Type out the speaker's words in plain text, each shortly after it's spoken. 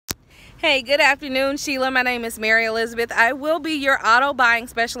Hey, good afternoon, Sheila. My name is Mary Elizabeth. I will be your auto buying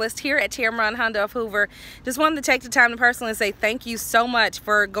specialist here at Tameron Honda of Hoover. Just wanted to take the time to personally say thank you so much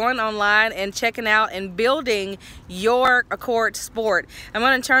for going online and checking out and building your Accord Sport. I'm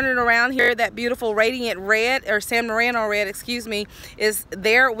going to turn it around here. That beautiful radiant red, or Tameron red, excuse me, is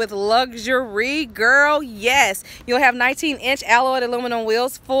there with luxury, girl. Yes, you'll have 19-inch alloyed aluminum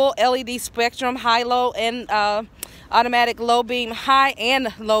wheels, full LED spectrum, high-low, and automatic low beam, high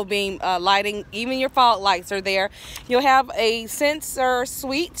and low beam lighting. Even your fog lights are there. You'll have a sensor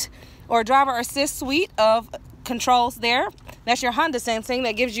suite or driver assist suite of controls there. That's your Honda sensing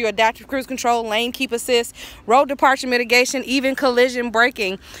that gives you adaptive cruise control, lane keep assist, road departure mitigation, even collision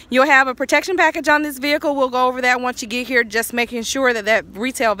braking. You'll have a protection package on this vehicle. We'll go over that once you get here, just making sure that that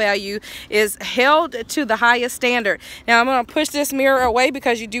retail value is held to the highest standard. Now I'm going to push this mirror away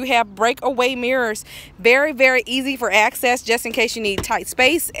because you do have breakaway mirrors. Very, very easy for access, just in case you need tight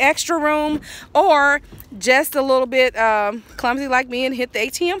space, extra room, or just a little bit clumsy like me and hit the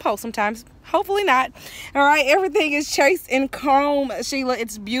ATM pole sometimes. Hopefully not. All right, everything is chased in chrome, Sheila.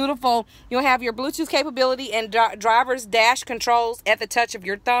 It's beautiful. You'll have your Bluetooth capability and driver's dash controls at the touch of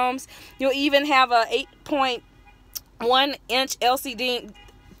your thumbs. You'll even have a 8.1-inch LCD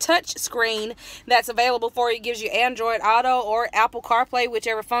touch screen that's available for you. It gives you Android Auto or Apple CarPlay,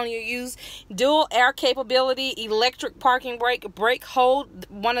 whichever phone you use. Dual air capability, electric parking brake hold,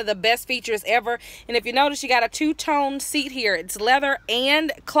 one of the best features ever. And if you notice, you got a two-tone seat here. It's leather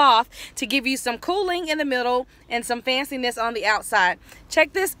and cloth to give you some cooling in the middle and some fanciness on the outside.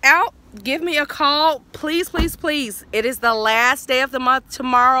 Check this out. Give me a call, please, please, please. It is the last day of the month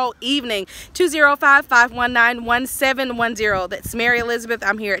tomorrow evening. 205-519-1710. That's Mary Elizabeth.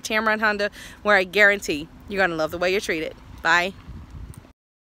 I'm here at Tameron Honda, where I guarantee you're going to love the way you're treated. Bye.